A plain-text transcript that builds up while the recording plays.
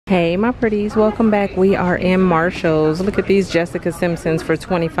Hey my pretties, welcome back. We are in Marshall's. Look at these Jessica Simpsons for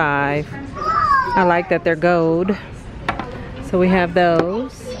 $25. I like that they're gold. So we have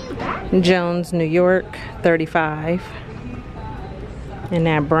those. Jones, New York, $35. And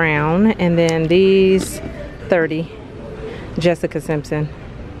that brown. And then these, $30. Jessica Simpson.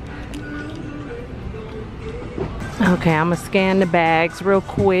 Okay, I'm gonna scan the bags real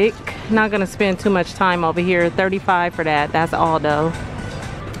quick. Not gonna spend too much time over here. $35 for that. That's Aldo.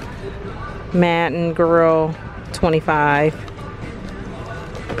 Madden Girl, $25.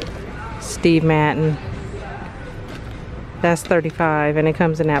 Steve Madden. That's $35, and it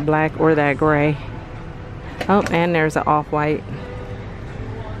comes in that black or that gray. Oh, and there's an off-white.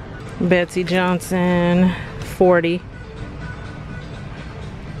 Betsy Johnson, $40.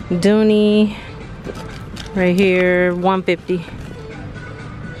 Dooney, right here, $150.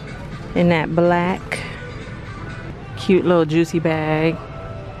 In that black. Cute little juicy bag.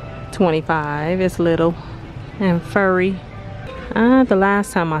 $25. It's little and furry. The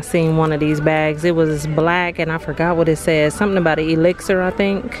last time I seen one of these bags, it was black and I forgot what it says. Something about an elixir, I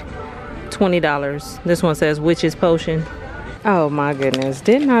think. $20. This one says witch's potion. Oh my goodness,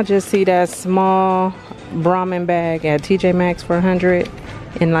 didn't I just see that small Brahmin bag at TJ Maxx for $100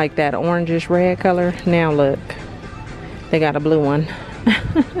 in like that orangish red color? Now look, they got a blue one.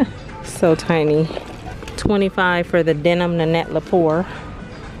 So tiny. $25 for the denim Nanette Lepore.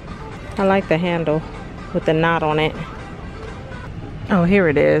 I like the handle with the knot on it. Oh, here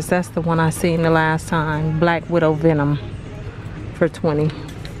it is. That's the one I seen the last time. Black Widow Venom for $20.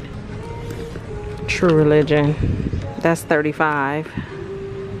 True Religion. That's $35.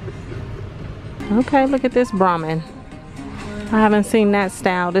 Okay, look at this Brahmin. I haven't seen that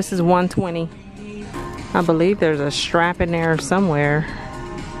style. This is $120. I believe there's a strap in there somewhere.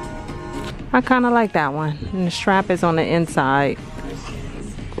 I kind of like that one. And the strap is on the inside.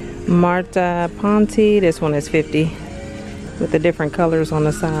 Marta Ponte, this one is $50 with the different colors on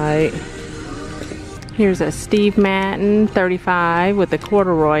the side. Here's a Steve Madden, $35 with the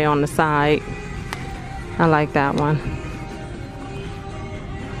corduroy on the side. I like that one.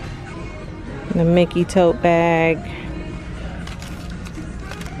 The Mickey tote bag,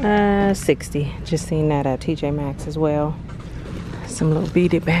 $60. Just seen that at TJ Maxx as well. Some little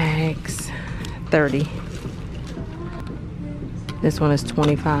beaded bags, $30. This one is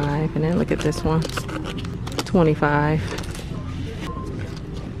 $25, and then look at this one, $25.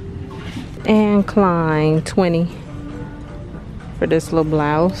 And Klein, $20 for this little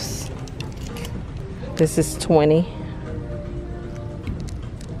blouse. This is $20.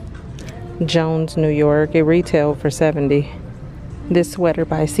 Jones, New York, it retailed for $70. This sweater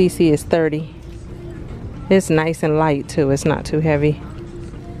by CC is $30. It's nice and light too, it's not too heavy.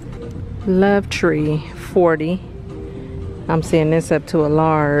 Love Tree, $40. I'm seeing this up to a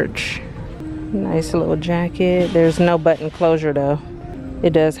large. Nice little jacket. There's no button closure though.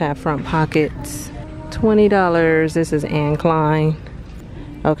 It does have front pockets. $20. This is Anne Klein.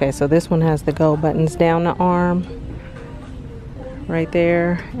 Okay, so this one has the gold buttons down the arm. Right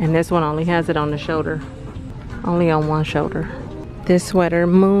there. And this one only has it on the shoulder. Only on one shoulder. This sweater,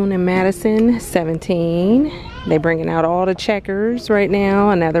 Moon and Madison, $17. They bringing out all the checkers right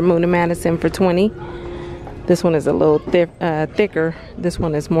now. Another Moon and Madison for $20. This one is a little thicker. This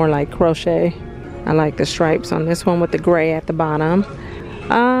one is more like crochet. I like the stripes on this one with the gray at the bottom.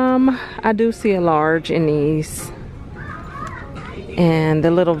 I do see a large in these. And the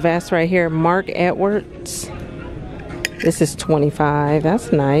little vest right here, Mark Edwards. This is $25.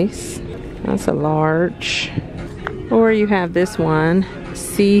 That's nice. That's a large. Or you have this one,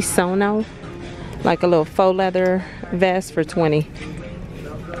 C Sono. Like a little faux leather vest for $20.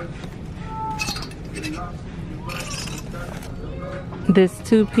 This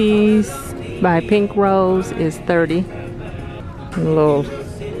two-piece by Pink Rose is $30. A little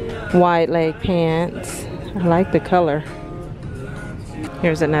wide leg pants. I like the color.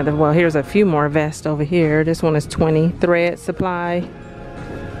 Here's another, well, here's a few more vests over here. This one is $20. Thread Supply.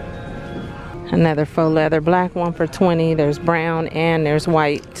 Another faux leather black one for $20. There's brown and there's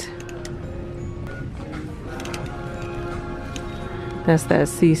white. That's that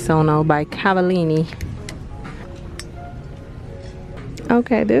C Sono by Cavallini.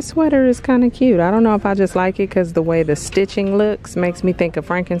 Okay, this sweater is kind of cute. I don't know if I just like it because the way the stitching looks makes me think of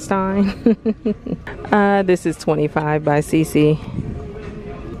Frankenstein. This is $25 by CC.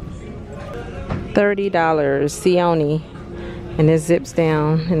 $30, Sione. And it zips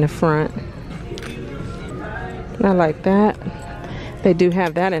down in the front. I like that. They do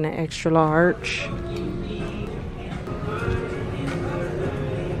have that in an extra large.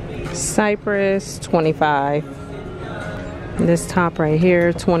 Cypress, $25. This top right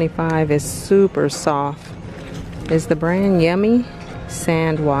here, 25, is super soft. Is the brand Yummy?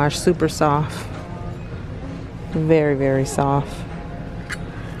 Sand wash, super soft. Very, very soft.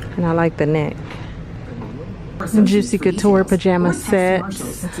 And I like the neck. Juicy Couture pajama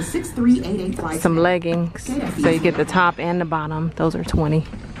sets. Some leggings. So you get the top and the bottom. Those are 20.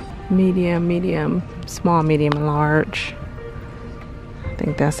 Medium, medium, small, medium, and large. I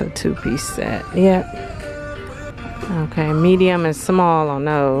think that's a 2-piece set. Yep. Okay, medium and small on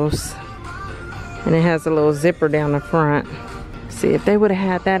those. And it has a little zipper down the front. See, if they would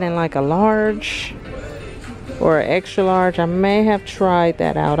have had that in like a large or an extra large, I may have tried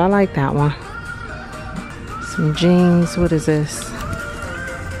that out. I like that one. Some jeans. What is this?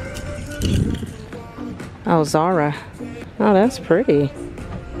 Oh, Zara. Oh, that's pretty.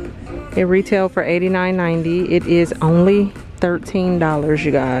 It retailed for $89.90. It is only $13,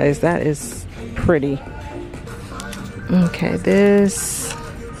 you guys. That is pretty. Okay, this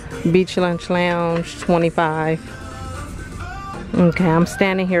Beach Lunch Lounge, 25. Okay, I'm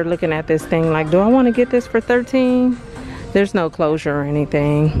standing here looking at this thing like, do I want to get this for 13? There's no closure or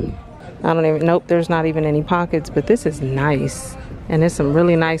anything. I don't even, nope, there's not even any pockets, but this is nice. And it's some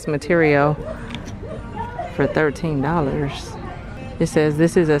really nice material for $13. It says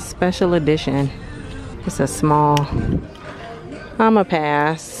this is a special edition. It's a small. I'ma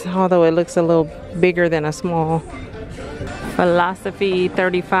pass, although it looks a little bigger than a small. Philosophy,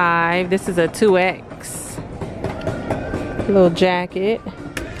 35. This is a 2X. Little jacket,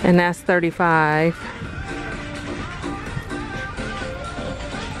 and that's 35.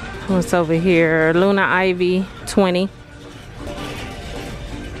 What's over here? Luna Ivy, 20.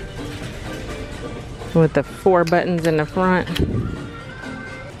 With the 4 buttons in the front.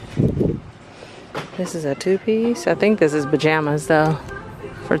 This is a 2-piece. I think this is pajamas though,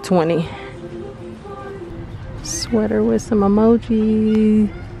 for 20. Sweater with some emoji.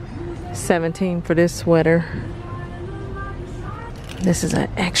 17 for this sweater. This is an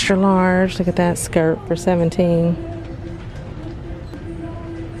extra large. Look at that skirt for 17.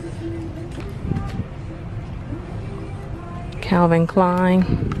 Calvin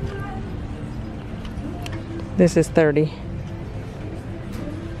Klein. This is 30.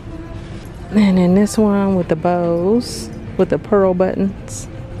 And then this one with the bows, with the pearl buttons.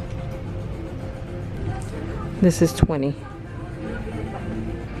 This is 20.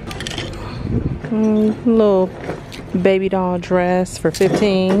 Little baby doll dress for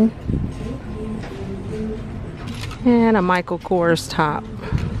 15. And a Michael Kors top.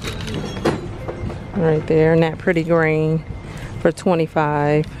 Right there, and that pretty green for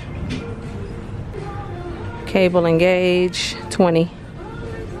 25. Cable and gauge, 20.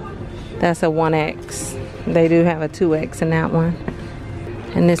 That's a 1X. They do have a 2X in that one.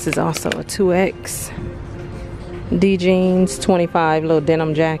 And this is also a 2X. D jeans, 25, little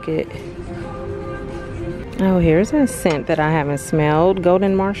denim jacket. Oh, here's a scent that I haven't smelled.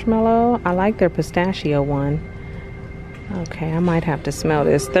 Golden Marshmallow. I like their pistachio one. Okay, I might have to smell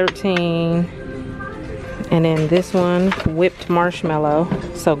this. 13. And then this one, whipped marshmallow.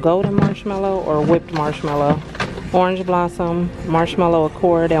 So golden marshmallow or whipped marshmallow. Orange blossom, marshmallow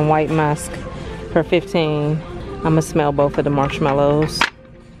accord, and white musk for 15. I'm gonna smell both of the marshmallows.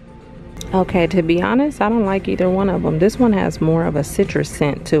 Okay, to be honest, I don't like either one of them. This one has more of a citrus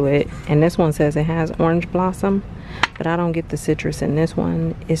scent to it, and this one says it has orange blossom, but I don't get the citrus in this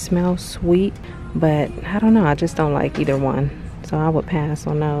one. It smells sweet, but I don't know, I just don't like either one. So I would pass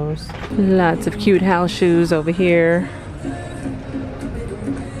on those. Lots of cute house shoes over here.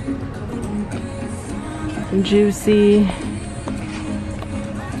 Juicy.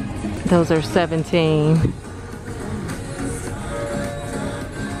 Those are 17.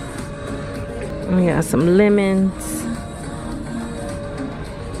 We got some lemons.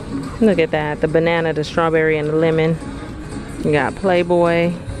 Look at that, the banana, the strawberry, and the lemon. You got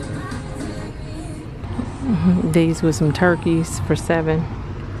Playboy. These with some turkeys for 7.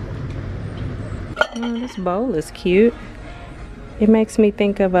 Oh, this bowl is cute. It makes me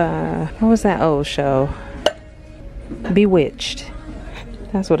think of what was that old show? Bewitched.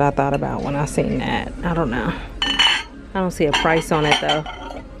 That's what I thought about when I seen that. I don't know. I don't see a price on it though.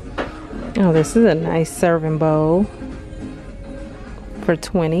 Oh, this is a nice serving bowl for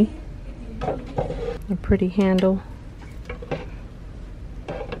 20. A pretty handle.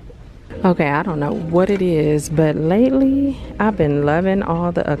 Okay, I don't know what it is, but lately I've been loving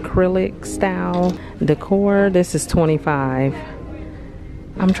all the acrylic style decor. This is 25.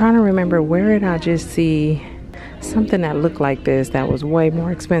 I'm trying to remember, where did I just see something that looked like this that was way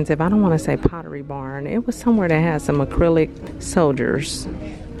more expensive? I don't want to say Pottery Barn. It was somewhere that had some acrylic soldiers.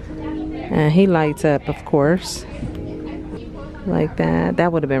 And he lights up, of course. Like that.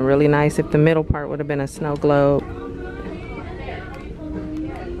 That would have been really nice if the middle part would have been a snow globe.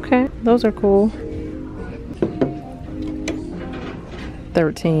 Okay, those are cool.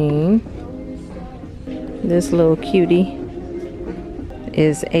 13. This little cutie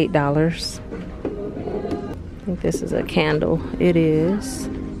is $8. I think this is a candle. It is.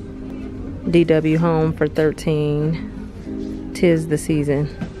 DW Home for 13. 'Tis the season.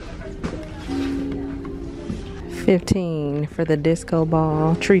 15 for the disco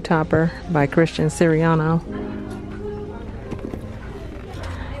ball tree topper by Christian Siriano.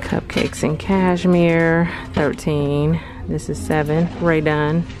 Cupcakes in cashmere, 13. This is 7. Ray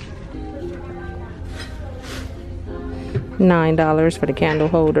Dunn. $9 for the candle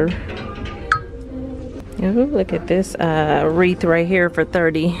holder. Ooh, look at this wreath right here for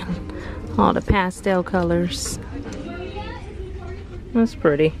 30. All the pastel colors. That's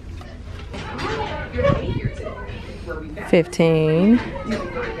pretty. 15.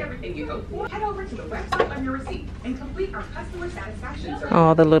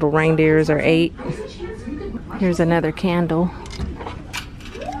 All the little reindeers are 8. Here's another candle.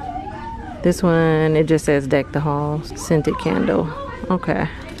 This one, it just says deck the halls. Scented candle. Okay.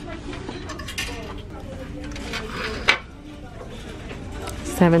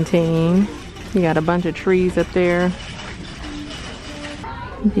 17. You got a bunch of trees up there.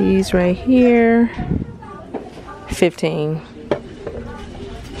 These right here. 15.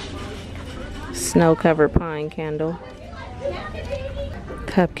 Snow-covered pine candle.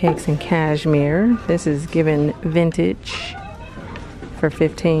 Cupcakes in cashmere. This is given vintage for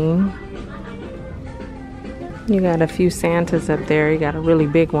 15. You got a few Santas up there. You got a really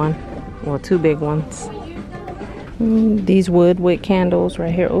big one. Well, 2 big ones. These wood wick candles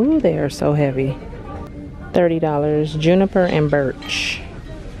right here. Oh, they are so heavy. $30. Juniper and birch.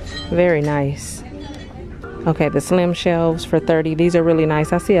 Very nice. Okay, the slim shelves for 30. These are really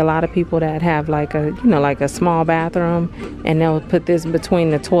nice. I see a lot of people that have like a, you know, like a small bathroom, and they'll put this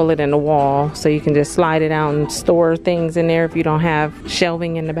between the toilet and the wall so you can just slide it out and store things in there if you don't have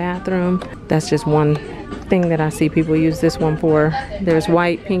shelving in the bathroom. That's just one thing that I see people use this one for. There's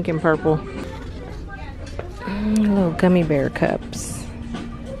white, pink, and purple. Little gummy bear cups.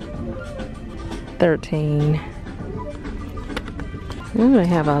 13. Ooh, I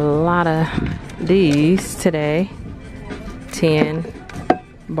have a lot of these today. 10.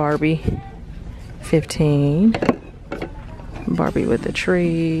 Barbie. 15. Barbie with the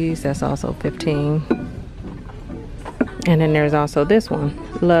trees. That's also 15. And then there's also this one.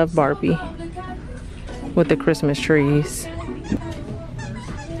 Love Barbie with the Christmas trees.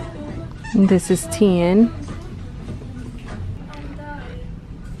 And this is 10.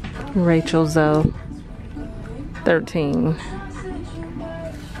 Rachel Zoe. 13.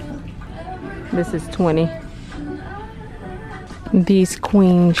 This is 20. These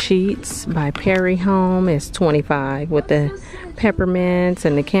queen sheets by Perry Home is 25 with the peppermints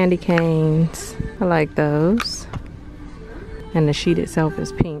and the candy canes. I like those. And the sheet itself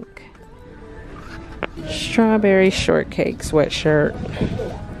is pink. Strawberry shortcake sweatshirt.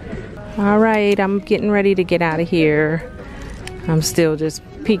 All right, I'm getting ready to get out of here. I'm still just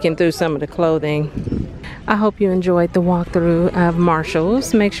peeking through some of the clothing. I hope you enjoyed the walkthrough of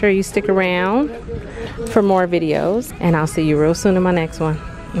Marshall's. Make sure you stick around for more videos, and I'll see you real soon in my next one.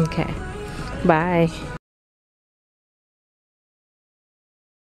 Okay, bye.